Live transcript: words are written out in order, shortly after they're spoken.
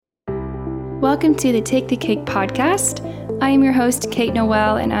Welcome to the Take the Cake podcast. I am your host, Kate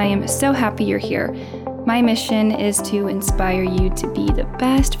Noel, and I am so happy you're here. My mission is to inspire you to be the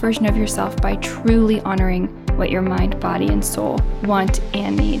best version of yourself by truly honoring what your mind, body, and soul want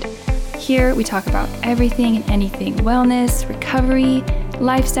and need. Here, we talk about everything and anything wellness, recovery,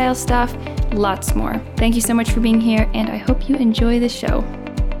 lifestyle stuff, lots more. Thank you so much for being here, and I hope you enjoy the show.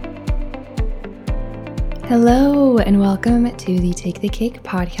 Hello, and welcome to the Take the Cake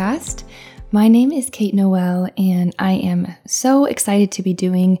podcast. My name is Kate Noel, and I am so excited to be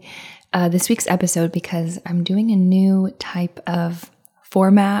doing this week's episode because I'm doing a new type of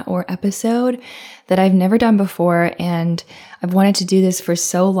format or episode that I've never done before, and I've wanted to do this for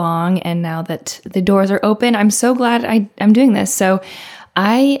so long, and now that the doors are open, I'm so glad I'm doing this. So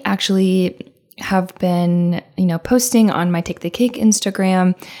I actually have been, posting on my Take the Cake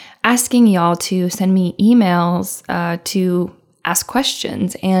Instagram, asking y'all to send me emails to ask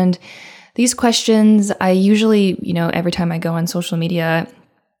questions. And these questions, I usually, every time I go on social media,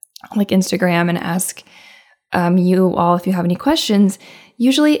 like Instagram, and ask you all if you have any questions,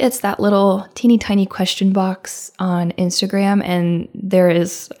 usually it's that little teeny tiny question box on Instagram. And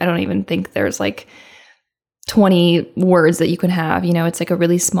I don't even think there's like 20 words that you can have. It's like a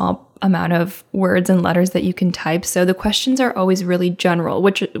really small amount of words and letters that you can type. So the questions are always really general,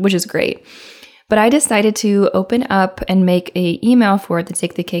 which is great. But I decided to open up and make an email for the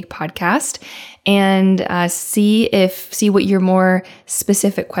Take the Cake podcast and see what your more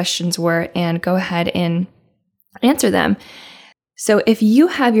specific questions were and go ahead and answer them. So if you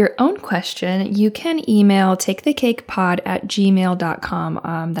have your own question, you can email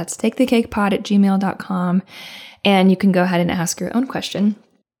takethecakepod@gmail.com. That's takethecakepod@gmail.com, and you can go ahead and ask your own question.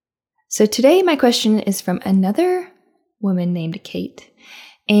 So today my question is from another woman named Kate.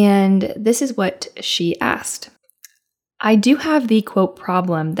 And this is what she asked. I do have the quote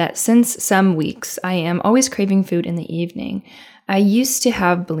problem that since some weeks I am always craving food in the evening. I used to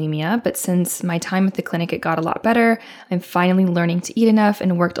have bulimia, but since my time at the clinic, it got a lot better. I'm finally learning to eat enough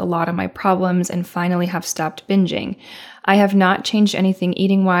and worked a lot on my problems and finally have stopped binging. I have not changed anything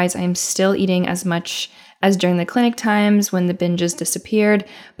eating-wise. I am still eating as much as during the clinic times when the binges disappeared,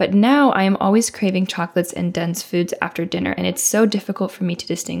 but now I am always craving chocolates and dense foods after dinner, and it's so difficult for me to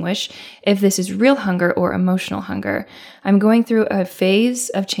distinguish if this is real hunger or emotional hunger. I'm going through a phase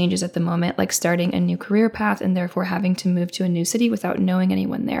of changes at the moment, like starting a new career path and therefore having to move to a new city without knowing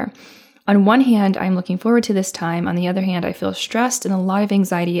anyone there. On one hand, I'm looking forward to this time. On the other hand, I feel stressed and a lot of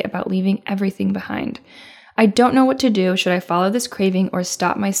anxiety about leaving everything behind. I don't know what to do. Should I follow this craving or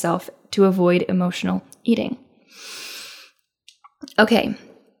stop myself to avoid emotional eating? Okay,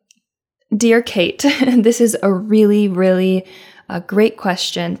 dear Kate, this is a really, really great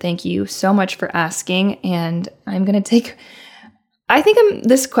question. Thank you so much for asking. And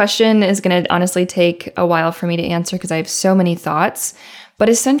this question is going to honestly take a while for me to answer because I have so many thoughts. But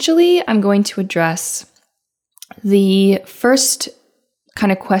essentially, I'm going to address the first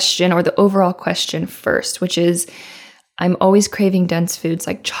kind of question, or the overall question first, which is I'm always craving dense foods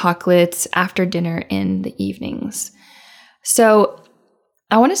like chocolates after dinner in the evenings. So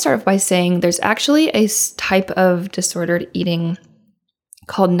I want to start off by saying there's actually a type of disordered eating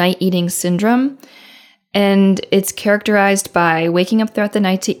called night eating syndrome. And it's characterized by waking up throughout the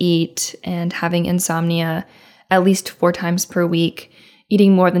night to eat and having insomnia at least 4 times per week,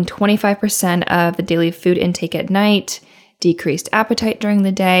 eating more than 25% of the daily food intake at night, decreased appetite during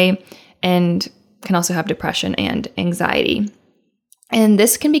the day, and can also have depression and anxiety. And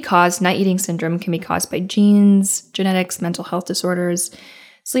this night eating syndrome can be caused by genes, genetics, mental health disorders,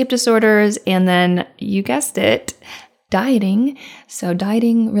 sleep disorders, and then, you guessed it, dieting. So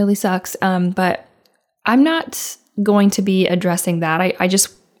dieting really sucks, but I'm not going to be addressing that. I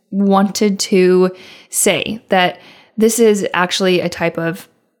just wanted to say that this is actually a type of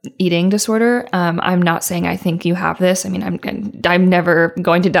eating disorder. I'm not saying I think you have this. I mean, I'm never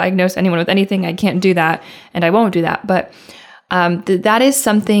going to diagnose anyone with anything. I can't do that, and I won't do that. But that is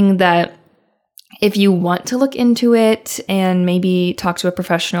something that if you want to look into it and maybe talk to a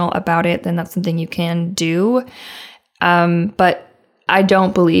professional about it, then that's something you can do. But I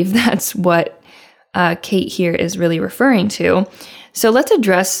don't believe that's what Kate here is really referring to. So let's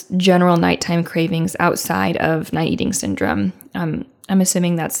address general nighttime cravings outside of night eating syndrome. I'm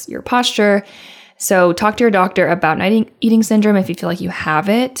assuming that's your posture. So talk to your doctor about night eating syndrome if you feel like you have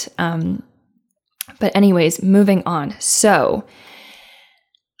it. But anyways, moving on. So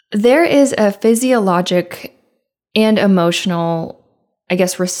there is a physiologic and emotional,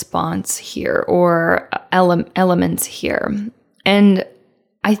 response here, or elements here. And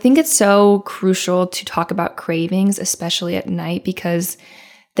I think it's so crucial to talk about cravings, especially at night, because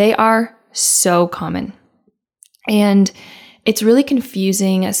they are so common. And it's really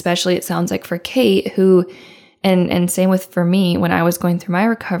confusing, especially it sounds like for Kate, who, and same with for me, when I was going through my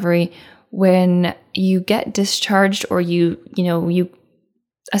recovery, when you get discharged or you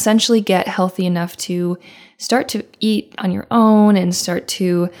essentially get healthy enough to start to eat on your own and start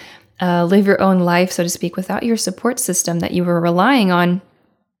to live your own life, so to speak, without your support system that you were relying on.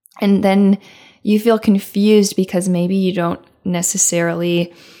 And then you feel confused because maybe you don't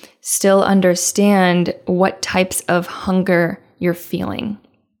necessarily still understand what types of hunger you're feeling.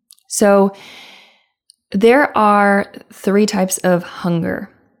 So there are 3 types of hunger.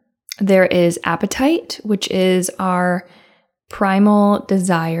 There is appetite, which is our primal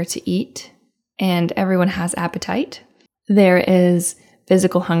desire to eat, and everyone has appetite. There is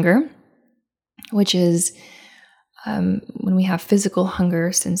physical hunger, which is when we have physical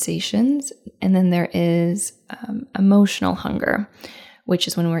hunger sensations. And then there is emotional hunger, which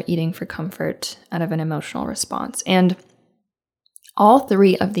is when we're eating for comfort out of an emotional response. And all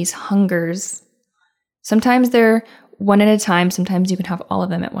 3 of these hungers, sometimes they're one at a time. Sometimes you can have all of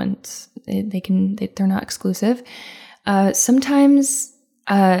them at once. They're not exclusive. Sometimes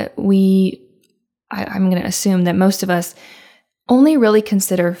I'm going to assume that most of us only really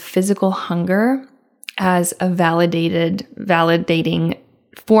consider physical hunger as a validating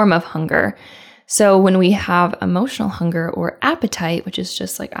form of hunger. So when we have emotional hunger or appetite, which is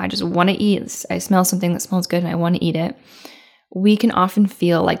just like, I just want to eat, I smell something that smells good and I want to eat it, we can often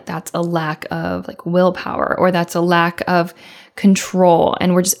feel like that's a lack of like willpower, or that's a lack of control.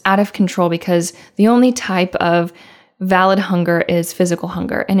 And we're just out of control because the only type of valid hunger is physical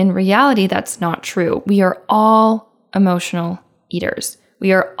hunger. And in reality, that's not true. We are all emotional eaters.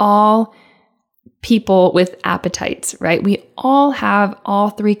 We are all people with appetites, right? We all have all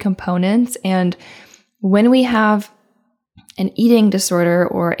 3 components. And when we have an eating disorder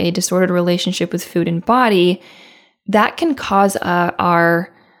or a disordered relationship with food and body, that can cause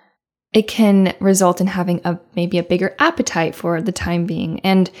it can result in having maybe a bigger appetite for the time being.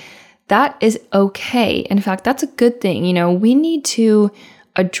 And that is okay. In fact, that's a good thing. We need to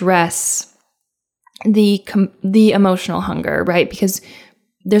address the emotional hunger, right? Because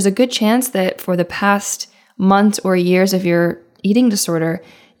there's a good chance that for the past months or years of your eating disorder,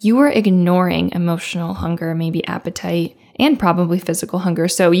 you were ignoring emotional hunger, maybe appetite, and probably physical hunger.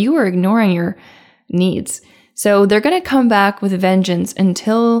 So you were ignoring your needs. So they're going to come back with vengeance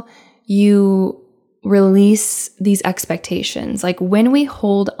until you release these expectations. Like when we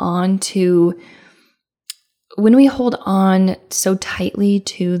hold on so tightly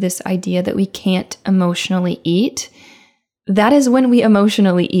to this idea that we can't emotionally eat, that is when we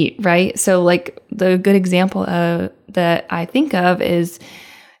emotionally eat, right? So like the good example that I think of is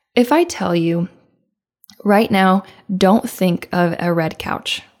if I tell you right now, don't think of a red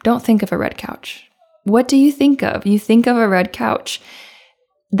couch. Don't think of a red couch. What do you think of? You think of a red couch.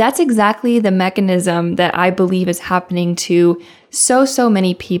 That's exactly the mechanism that I believe is happening to so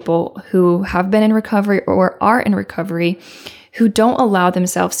many people who have been in recovery or are in recovery who don't allow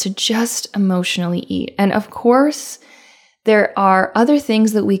themselves to just emotionally eat. And of course, there are other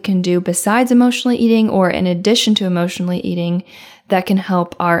things that we can do besides emotionally eating or in addition to emotionally eating that can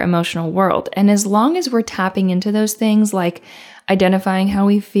help our emotional world. And as long as we're tapping into those things like identifying how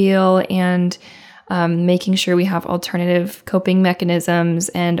we feel and making sure we have alternative coping mechanisms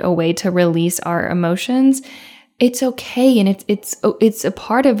and a way to release our emotions, it's okay. And it's a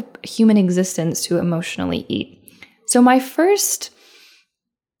part of human existence to emotionally eat. So my first,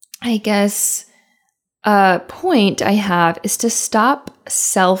 point I have is to stop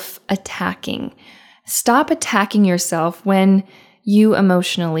self-attacking. Stop attacking yourself when you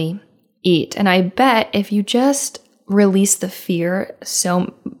emotionally eat. And I bet if you just release the fear,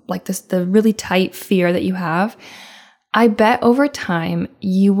 so like this, the really tight fear that you have, I bet over time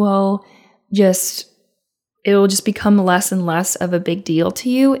it will just become less and less of a big deal to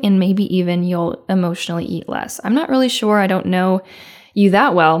you, and maybe even you'll emotionally eat less. I'm not really sure. I don't know you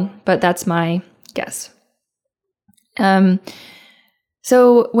that well, but that's my guess.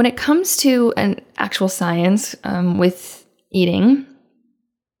 So when it comes to an actual science with eating,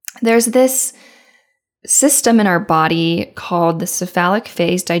 there's this system in our body called the cephalic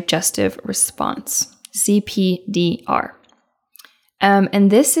phase digestive response, CPDR.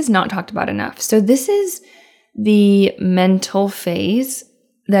 And this is not talked about enough. So this is the mental phase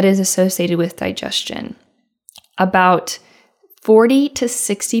that is associated with digestion. About 40 to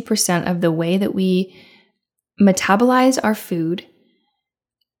 60% of the way that we metabolize our food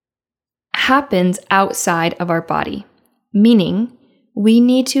happens outside of our body, meaning we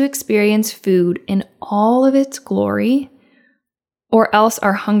need to experience food in all of its glory or else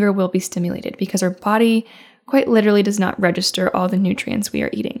our hunger will be stimulated because our body quite literally does not register all the nutrients we are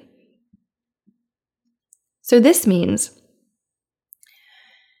eating. So this means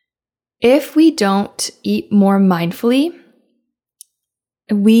if we don't eat more mindfully,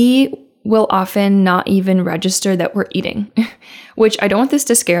 we will often not even register that we're eating, which I don't want this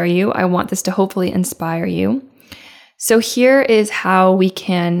to scare you. I want this to hopefully inspire you. So here is how we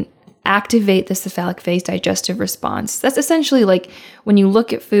can activate the cephalic phase digestive response. That's essentially like when you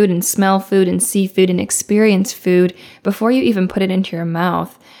look at food and smell food and see food and experience food before you even put it into your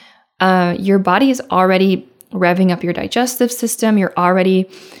mouth. Your body is already revving up your digestive system. You're already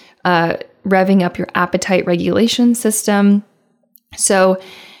revving up your appetite regulation system. So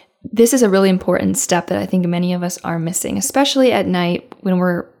this is a really important step that I think many of us are missing, especially at night when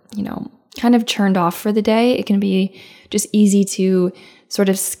we're, kind of turned off for the day. It can be just easy to sort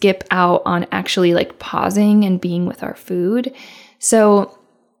of skip out on actually like pausing and being with our food. So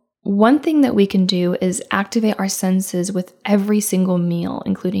one thing that we can do is activate our senses with every single meal,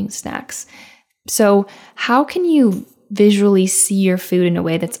 including snacks. So how can you visually see your food in a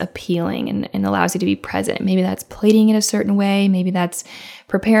way that's appealing and allows you to be present? Maybe that's plating it a certain way. Maybe that's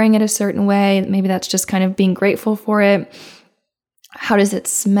preparing it a certain way. Maybe that's just kind of being grateful for it. How does it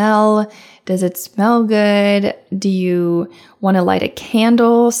smell? Does it smell good? Do you want to light a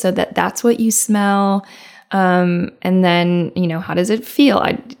candle so that that's what you smell? And then, how does it feel?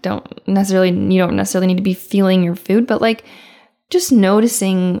 You don't necessarily need to be feeling your food, but like just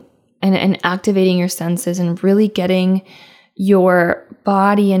noticing and activating your senses and really getting your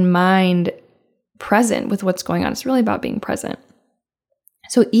body and mind present with what's going on. It's really about being present.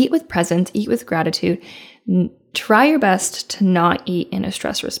 So eat with presence, eat with gratitude. Try your best to not eat in a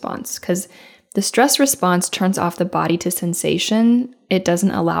stress response because the stress response turns off the body to sensation. It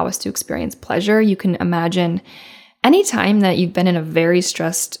doesn't allow us to experience pleasure. You can imagine any time that you've been in a very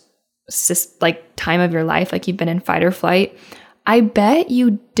stressed time of your life, like you've been in fight or flight, I bet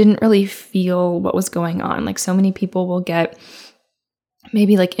you didn't really feel what was going on. Like so many people will get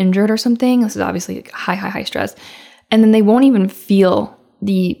maybe like injured or something. This is obviously like high stress. And then they won't even feel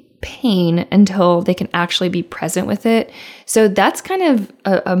the pain until they can actually be present with it. So that's kind of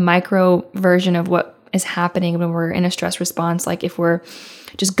a micro version of what is happening when we're in a stress response. Like if we're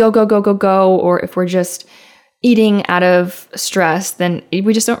just go, or if we're just eating out of stress, then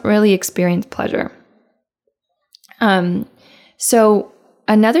we just don't really experience pleasure. So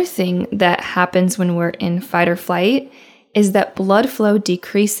another thing that happens when we're in fight or flight is that blood flow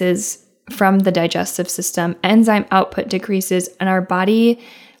decreases from the digestive system, enzyme output decreases, and our body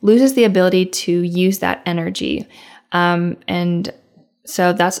loses the ability to use that energy. And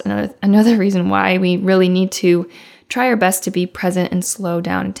so that's another reason why we really need to try our best to be present and slow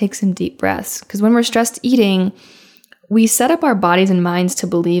down and take some deep breaths. Because when we're stressed eating, we set up our bodies and minds to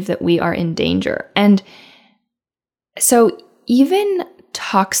believe that we are in danger. And so even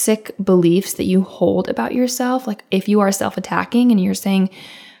toxic beliefs that you hold about yourself, like if you are self-attacking and you're saying,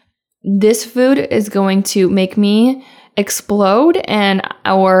 this food is going to make me explode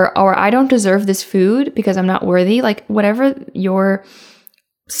or I don't deserve this food because I'm not worthy, like whatever you're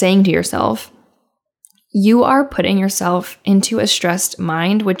saying to yourself, you are putting yourself into a stressed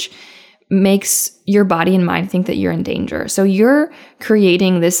mind, which makes your body and mind think that you're in danger. So you're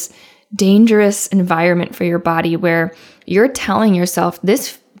creating this dangerous environment for your body where you're telling yourself,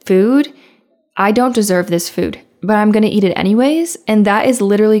 this food, I don't deserve this food, but I'm going to eat it anyways. And that is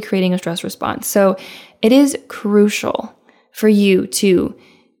literally creating a stress response. So it is crucial for you to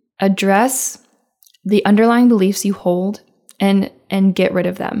address the underlying beliefs you hold and get rid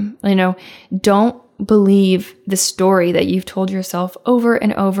of them. Don't believe the story that you've told yourself over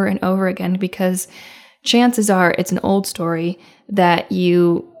and over and over again, because chances are it's an old story that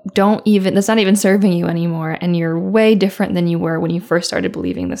that's not even serving you anymore. And you're way different than you were when you first started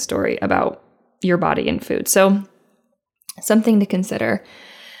believing the story about your body and food. So something to consider.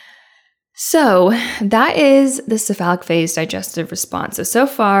 So that is the cephalic phase digestive response. So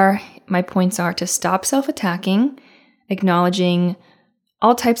far, my points are to stop self-attacking, acknowledging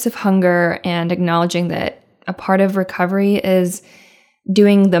all types of hunger, and acknowledging that a part of recovery is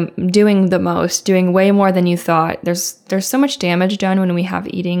doing the most, doing way more than you thought. There's so much damage done when we have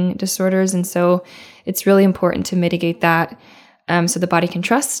eating disorders, and so it's really important to mitigate that so the body can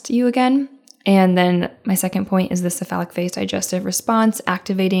trust you again. And then my second point is the cephalic phase digestive response,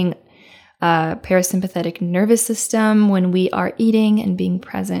 activating parasympathetic nervous system when we are eating and being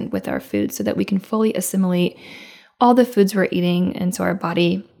present with our food so that we can fully assimilate all the foods we're eating, and so our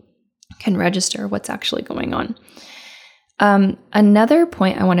body can register what's actually going on. Another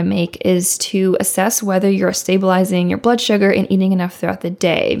point I want to make is to assess whether you're stabilizing your blood sugar and eating enough throughout the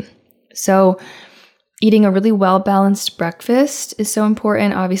day. So eating a really well-balanced breakfast is so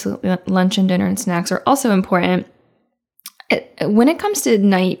important. Obviously, lunch and dinner and snacks are also important. When it comes to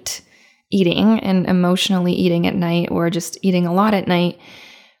night eating and emotionally eating at night or just eating a lot at night,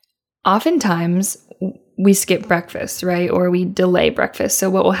 oftentimes we skip breakfast, right? Or we delay breakfast.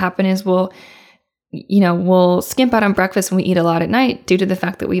 So what will happen is we'll skimp out on breakfast when we eat a lot at night due to the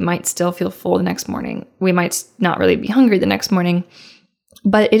fact that we might still feel full the next morning. We might not really be hungry the next morning.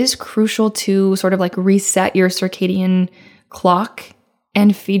 But it is crucial to sort of like reset your circadian clock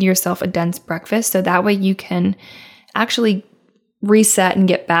and feed yourself a dense breakfast. So that way you can actually reset and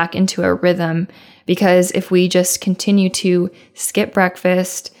get back into a rhythm. Because if we just continue to skip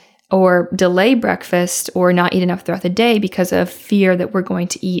breakfast or delay breakfast or not eat enough throughout the day because of fear that we're going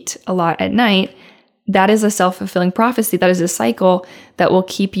to eat a lot at night, that is a self-fulfilling prophecy. That is a cycle that will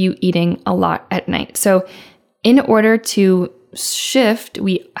keep you eating a lot at night. So in order to shift,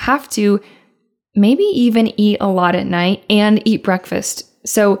 we have to maybe even eat a lot at night and eat breakfast.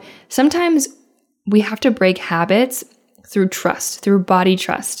 So sometimes we have to break habits through trust, through body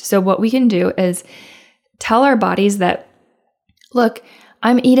trust. So what we can do is tell our bodies that, look,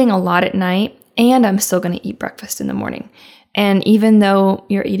 I'm eating a lot at night and I'm still going to eat breakfast in the morning. And even though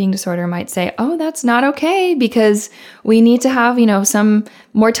your eating disorder might say, oh, that's not okay because we need to have, some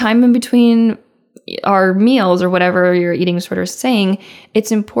more time in between our meals or whatever your eating disorder is saying,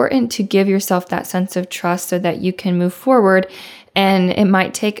 it's important to give yourself that sense of trust so that you can move forward. And it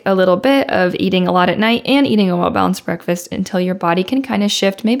might take a little bit of eating a lot at night and eating a well-balanced breakfast until your body can kind of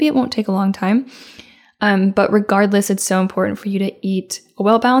shift. Maybe it won't take a long time. But regardless, it's so important for you to eat a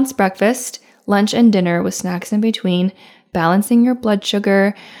well-balanced breakfast, lunch and dinner with snacks in between, balancing your blood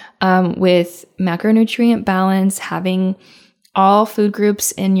sugar with macronutrient balance, having all food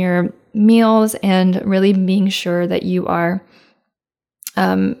groups in your meals, and really being sure that you are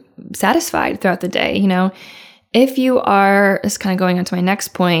satisfied throughout the day. If you are, it's kind of going on to my next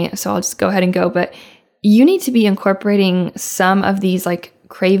point, so I'll just go ahead and go, but you need to be incorporating some of these like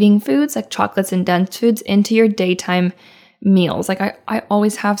craving foods, like chocolates and dense foods, into your daytime meals. Like I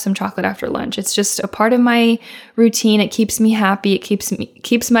always have some chocolate after lunch. It's just a part of my routine. It keeps me happy. It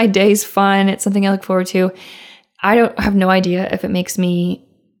keeps my days fun. It's something I look forward to. I have no idea if it makes me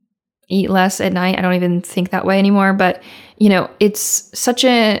eat less at night. I don't even think that way anymore. But, it's such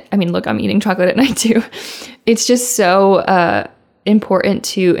look, I'm eating chocolate at night too. It's just so important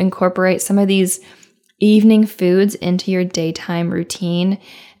to incorporate some of these evening foods into your daytime routine.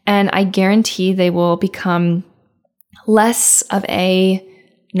 And I guarantee they will become less of a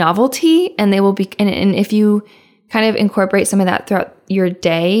novelty, and they will be, and if you kind of incorporate some of that throughout your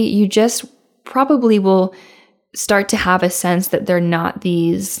day, you just probably will start to have a sense that they're not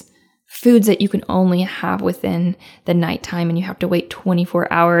these foods that you can only have within the nighttime and you have to wait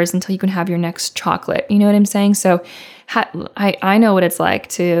 24 hours until you can have your next chocolate. You know what I'm saying? So I know what it's like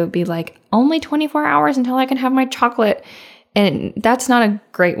to be like, only 24 hours until I can have my chocolate. And that's not a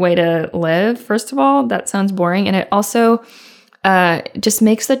great way to live. First of all, that sounds boring. And it also just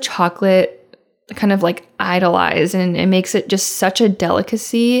makes the chocolate kind of like idolized, and it makes it just such a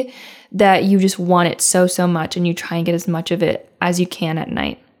delicacy that you just want it so, so much, and you try and get as much of it as you can at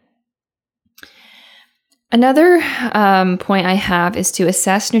night. Another point I have is to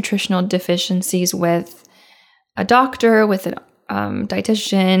assess nutritional deficiencies with a doctor, with a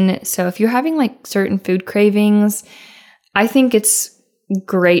dietitian. So if you're having like certain food cravings, I think it's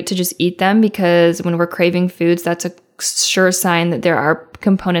great to just eat them, because when we're craving foods, that's a sure sign that there are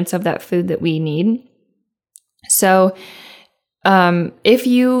components of that food that we need. So if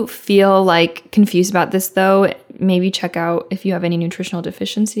you feel like confused about this though, maybe check out if you have any nutritional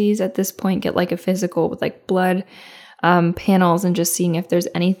deficiencies at this point, get like a physical with like blood panels and just seeing if there's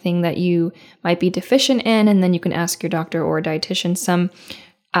anything that you might be deficient in. And then you can ask your doctor or dietitian some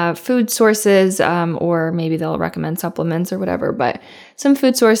food sources, or maybe they'll recommend supplements or whatever, but some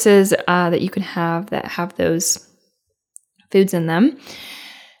food sources that you can have that have those foods in them.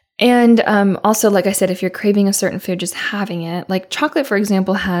 And also, like I said, if you're craving a certain food, just having it. Like chocolate, for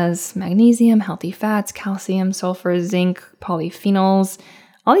example, has magnesium, healthy fats, calcium, sulfur, zinc, polyphenols.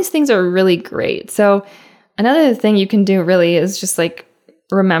 All these things are really great. So another thing you can do really is just like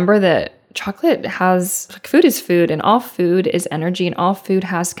remember that chocolate has, like, food is food, and all food is energy, and all food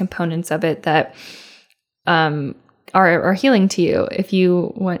has components of it that are healing to you. If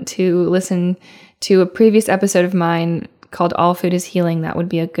you want to listen to a previous episode of mine called All Food is Healing, that would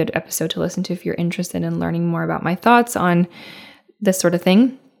be a good episode to listen to if you're interested in learning more about my thoughts on this sort of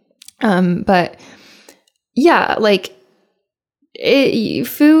thing. But yeah, like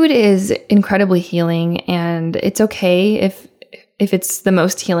Food is incredibly healing, and it's okay if it's the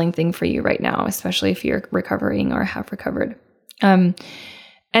most healing thing for you right now, especially if you're recovering or have recovered.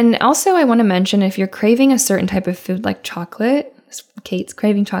 And also I want to mention, if you're craving a certain type of food like chocolate, Kate's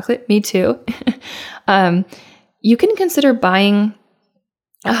craving chocolate, me too. You can consider buying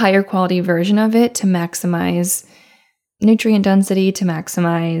a higher quality version of it to maximize nutrient density, to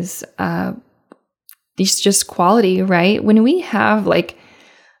maximize just quality, right? When we have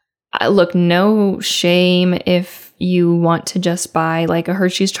look, no shame if you want to just buy like a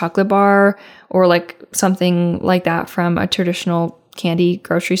Hershey's chocolate bar or like something like that from a traditional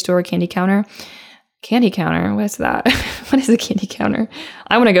grocery store candy counter. Candy counter, what's that? What is a candy counter?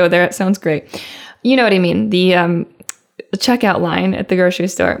 I want to go there. It sounds great. You know what I mean? The checkout line at the grocery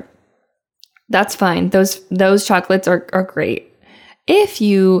store. That's fine. Those chocolates are great. If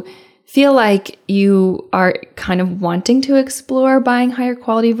you feel like you are kind of wanting to explore buying higher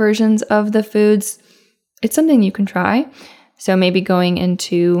quality versions of the foods, it's something you can try. So maybe going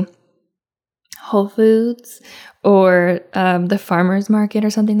into Whole Foods or the farmer's market or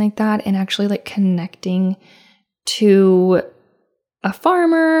something like that, and actually like connecting to a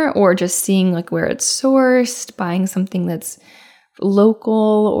farmer, or just seeing like where it's sourced, buying something that's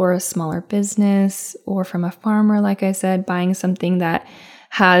local or a smaller business, or from a farmer, like I said, buying something that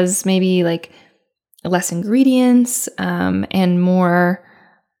has maybe like less ingredients and more,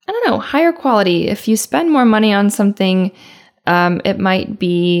 I don't know, higher quality. If you spend more money on something, it might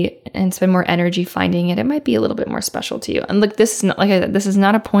be, and spend more energy finding it, it might be a little bit more special to you. And look, this is not, like I said, this is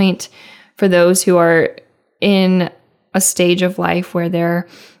not a point for those who are in a stage of life where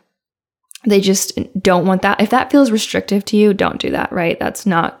they just don't want that. If that feels restrictive to you, don't do that, right? That's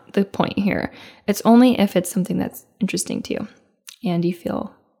not the point here. It's only if it's something that's interesting to you and you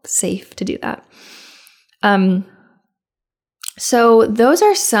feel safe to do that. So those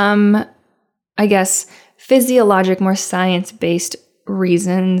are some, I guess, physiologic, more science-based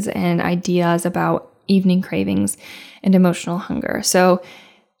reasons and ideas about evening cravings and emotional hunger. So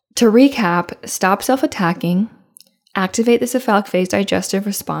to recap, stop self-attacking, activate the cephalic phase digestive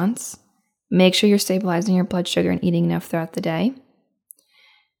response, make sure you're stabilizing your blood sugar and eating enough throughout the day,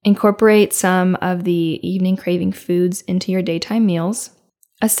 incorporate some of the evening craving foods into your daytime meals,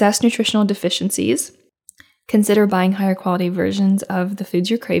 assess nutritional deficiencies, consider buying higher quality versions of the foods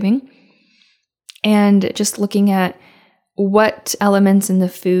you're craving, and just looking at what elements in the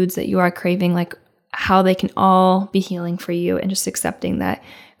foods that you are craving, like how they can all be healing for you, and just accepting that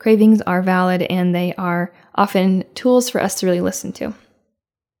cravings are valid and they are often tools for us to really listen to.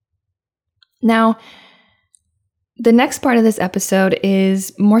 Now, the next part of this episode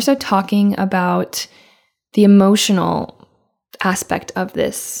is more so talking about the emotional aspect of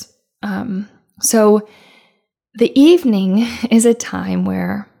this. So the evening is a time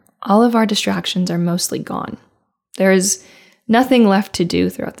where all of our distractions are mostly gone. There's nothing left to do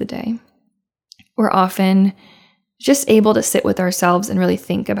throughout the day. We're often just able to sit with ourselves and really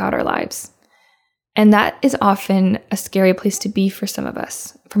think about our lives. And that is often a scary place to be for some of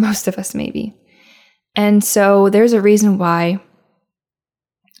us, for most of us maybe. And so there's a reason why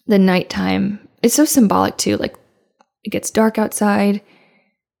the nighttime is so symbolic too. Like, it gets dark outside.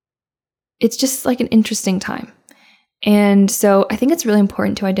 It's just like an interesting time. And so I think it's really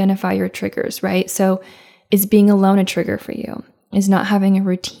important to identify your triggers, right? So is being alone a trigger for you? Is not having a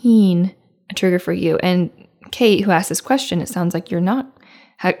routine a trigger for you? And Kate, who asked this question, it sounds like you're not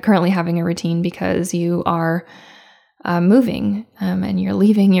currently having a routine because you are moving and you're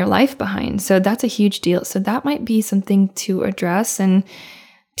leaving your life behind. So that's a huge deal. So that might be something to address, and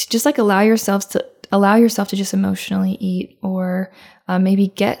to just like allow yourself to just emotionally eat, or maybe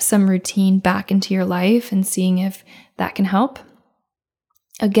get some routine back into your life and seeing if that can help.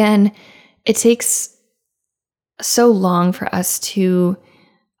 Again, it takes so long for us to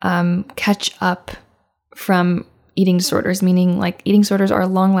catch up from eating disorders, meaning like eating disorders are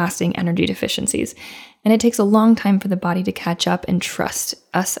long-lasting energy deficiencies. And it takes a long time for the body to catch up and trust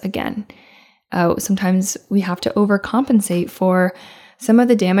us again. Sometimes we have to overcompensate for some of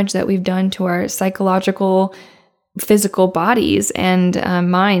the damage that we've done to our psychological, physical bodies and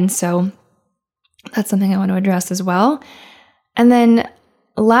minds. So that's something I want to address as well. And then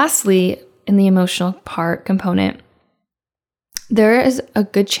lastly, in the emotional component, there is a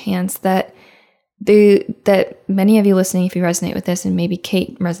good chance that many of you listening, if you resonate with this, and maybe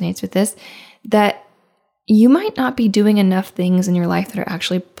Kate resonates with this, that you might not be doing enough things in your life that are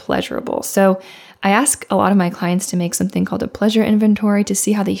actually pleasurable. So I ask a lot of my clients to make something called a pleasure inventory to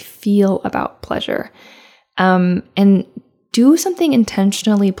see how they feel about pleasure. And do something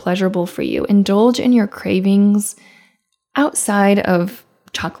intentionally pleasurable for you. Indulge in your cravings outside of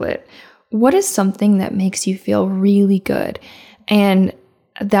chocolate, what is something that makes you feel really good? And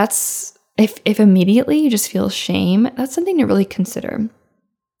that's, if immediately you just feel shame, that's something to really consider.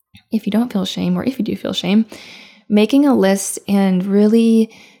 If you don't feel shame, or if you do feel shame, making a list and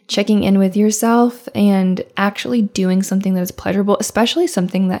really checking in with yourself and actually doing something that is pleasurable, especially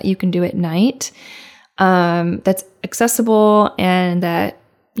something that you can do at night, that's accessible and that,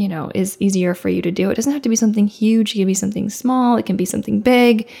 is easier for you to do. It doesn't have to be something huge. It can be something small. It can be something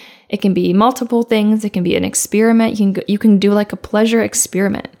big. It can be multiple things. It can be an experiment. You can do like a pleasure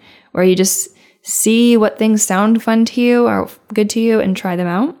experiment where you just see what things sound fun to you or good to you and try them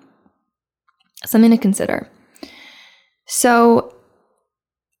out. Something to consider. So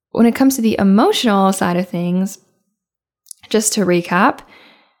when it comes to the emotional side of things, just to recap,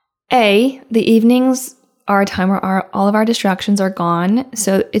 the evenings are a time where all of our distractions are gone.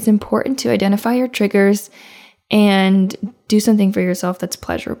 So it's important to identify your triggers and do something for yourself that's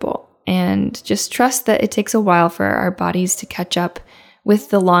pleasurable. And just trust that it takes a while for our bodies to catch up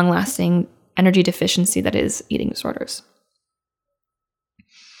with the long-lasting energy deficiency that is eating disorders.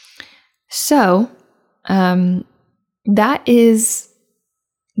 So that is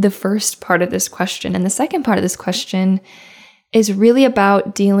the first part of this question. And the second part of this question is really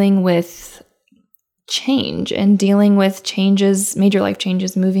about dealing with change and dealing with changes, major life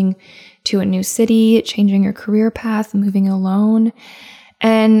changes, moving to a new city, changing your career path, moving alone.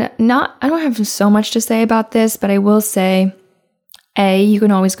 And I don't have so much to say about this, but I will say, you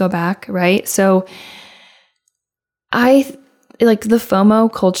can always go back, right? So the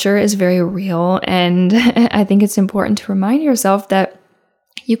FOMO culture is very real. And I think it's important to remind yourself that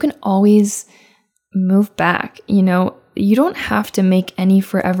you can always move back. You don't have to make any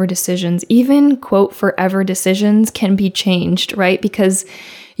forever decisions. Even, quote, forever decisions can be changed, right? Because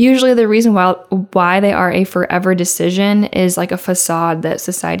usually the reason why they are a forever decision is like a facade that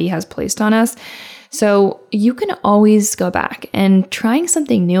society has placed on us. So you can always go back, and trying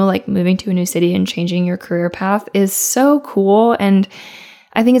something new, like moving to a new city and changing your career path, is so cool. And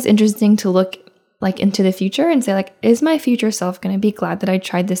I think it's interesting to look like into the future and say, like, is my future self going to be glad that I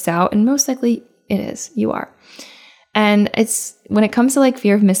tried this out? And most likely it is. You are. And it's when it comes to like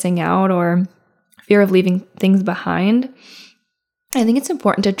fear of missing out or fear of leaving things behind, I think it's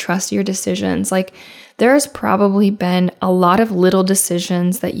important to trust your decisions. Like, there's probably been a lot of little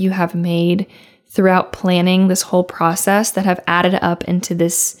decisions that you have made throughout planning this whole process that have added up into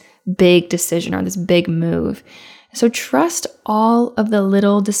this big decision or this big move. So trust all of the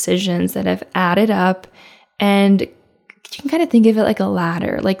little decisions that have added up, and you can kind of think of it like a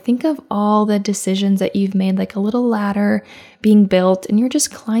ladder. Like, think of all the decisions that you've made like a little ladder being built, and you're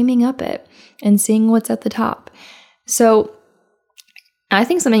just climbing up it and seeing what's at the top. So I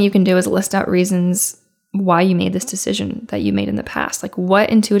think something you can do is list out reasons why you made this decision that you made in the past. Like, what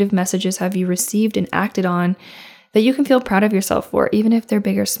intuitive messages have you received and acted on that you can feel proud of yourself for, even if they're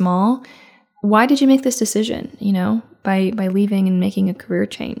big or small? Why did you make this decision, by leaving and making a career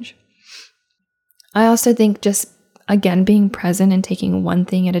change? I also think just, again, being present and taking one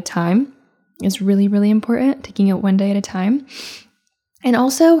thing at a time is really, really important, taking it one day at a time. And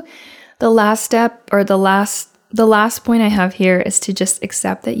also the last step, or the last point I have here, is to just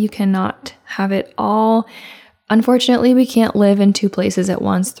accept that you cannot have it all. Unfortunately, we can't live in 2 places at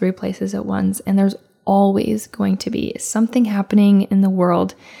once, 3 places at once, and there's always going to be something happening in the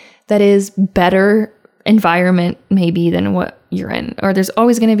world that is better environment maybe than what you're in. Or there's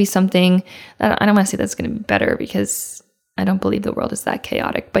always going to be something that, I don't want to say that's going to be better, because I don't believe the world is that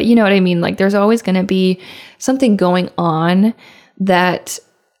chaotic, but you know what I mean? Like, there's always going to be something going on that,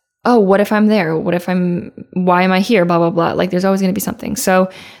 what if I'm there? Why am I here? Blah, blah, blah. Like, there's always going to be something. So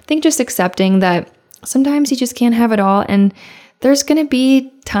I think just accepting that sometimes you just can't have it all. And there's going to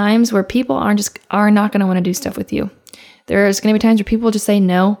be times where people are not going to want to do stuff with you. There's going to be times where people just say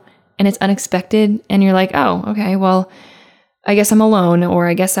no, and it's unexpected. And you're like, oh, okay, well, I guess I'm alone. Or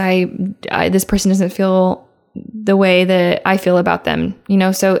I guess this person doesn't feel the way that I feel about them,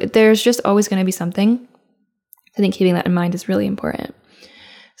 So there's just always going to be something. I think keeping that in mind is really important.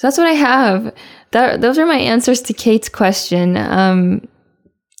 So that's what I have. Those are my answers to Kate's question. I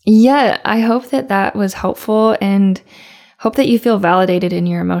hope that was helpful, and hope that you feel validated in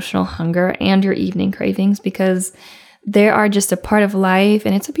your emotional hunger and your evening cravings, because they are just a part of life,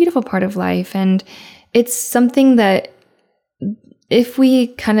 and it's a beautiful part of life. And it's something that if we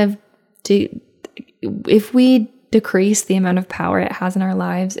decrease the amount of power it has in our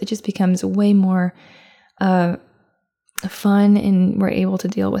lives, it just becomes way more fun, and we're able to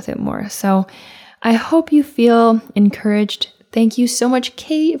deal with it more. So I hope you feel encouraged. Thank you so much,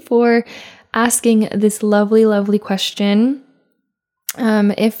 Kate, for asking this lovely, lovely question.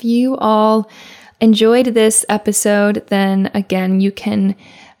 If you all enjoyed this episode, then again, you can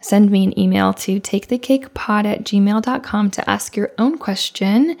send me an email to takethecakepod@gmail.com to ask your own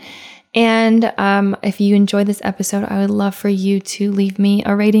question. And if you enjoyed this episode, I would love for you to leave me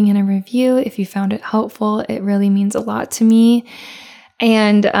a rating and a review. If you found it helpful, it really means a lot to me.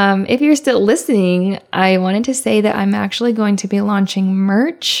 And if you're still listening, I wanted to say that I'm actually going to be launching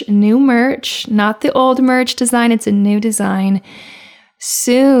merch, new merch, not the old merch design. It's a new design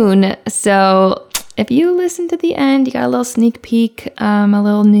soon. So if you listen to the end, you got a little sneak peek, a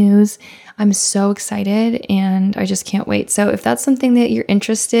little news. I'm so excited and I just can't wait. So if that's something that you're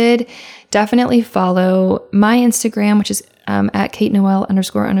interested, definitely follow my Instagram, which is at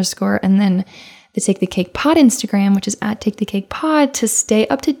KateNoel__, and then the Take the Cake Pod Instagram, which is at Take the Cake Pod, to stay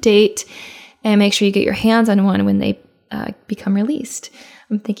up to date and make sure you get your hands on one when they become released.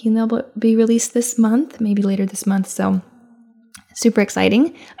 I'm thinking they'll be released this month, maybe later this month. So super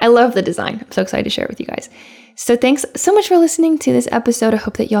exciting. I love the design. I'm so excited to share it with you guys. So thanks so much for listening to this episode. I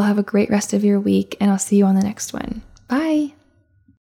hope that y'all have a great rest of your week, and I'll see you on the next one. Bye.